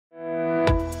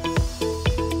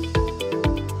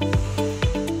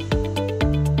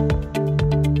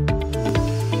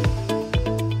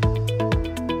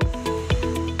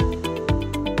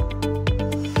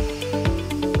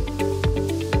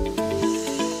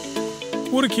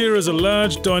Watercare is a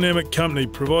large, dynamic company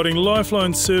providing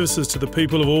lifeline services to the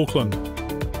people of Auckland.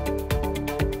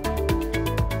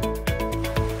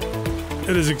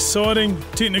 It is exciting,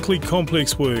 technically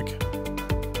complex work.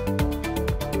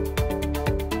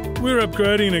 We're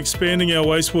upgrading and expanding our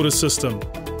wastewater system.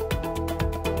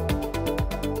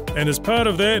 And as part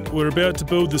of that, we're about to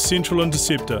build the Central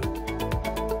Interceptor,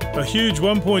 a huge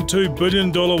 $1.2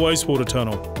 billion wastewater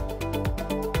tunnel.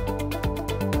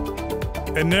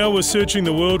 And now we're searching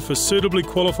the world for suitably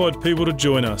qualified people to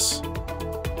join us.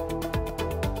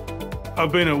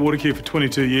 I've been at Watercare for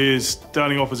 22 years,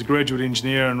 starting off as a graduate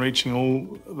engineer and reaching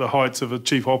all the heights of a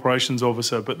chief operations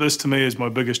officer. But this to me is my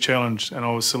biggest challenge, and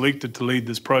I was selected to lead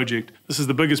this project. This is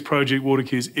the biggest project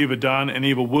Watercare's ever done and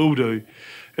ever will do.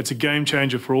 It's a game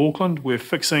changer for Auckland. We're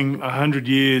fixing 100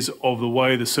 years of the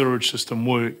way the sewerage system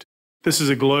worked. This is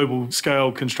a global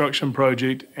scale construction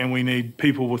project, and we need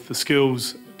people with the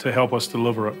skills to help us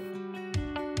deliver it.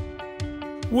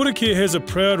 Watercare has a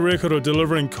proud record of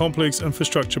delivering complex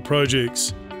infrastructure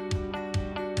projects.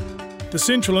 The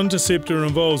Central Interceptor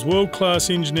involves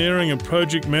world-class engineering and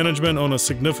project management on a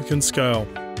significant scale.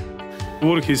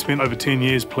 Watercare spent over 10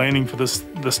 years planning for this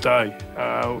day.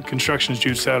 Construction is due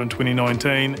to start in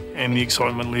 2019, and the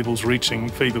excitement level's reaching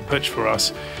fever pitch for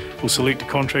us. We'll select a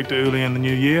contractor early in the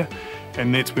new year,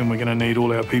 and that's when we're going to need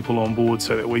all our people on board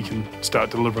so that we can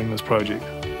start delivering this project.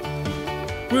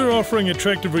 We're offering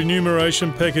attractive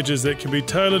remuneration packages that can be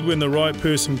tailored when the right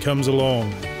person comes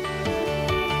along.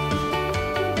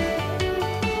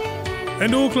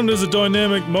 And Auckland is a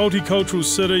dynamic, multicultural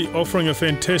city offering a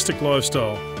fantastic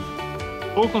lifestyle.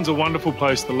 Auckland's a wonderful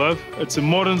place to live. It's a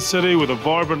modern city with a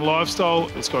vibrant lifestyle.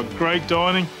 It's got great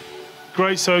dining,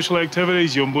 great social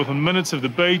activities. You're within minutes of the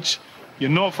beach. You're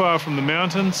not far from the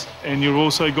mountains, and you've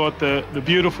also got the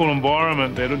beautiful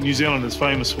environment that New Zealand is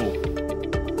famous for.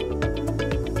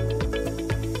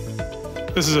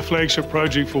 This is a flagship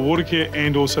project for Watercare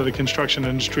and also the construction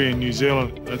industry in New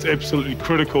Zealand. It's absolutely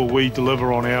critical we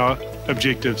deliver on our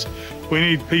objectives. We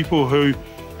need people who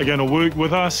are going to work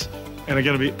with us and are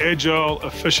going to be agile,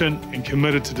 efficient and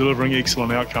committed to delivering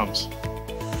excellent outcomes.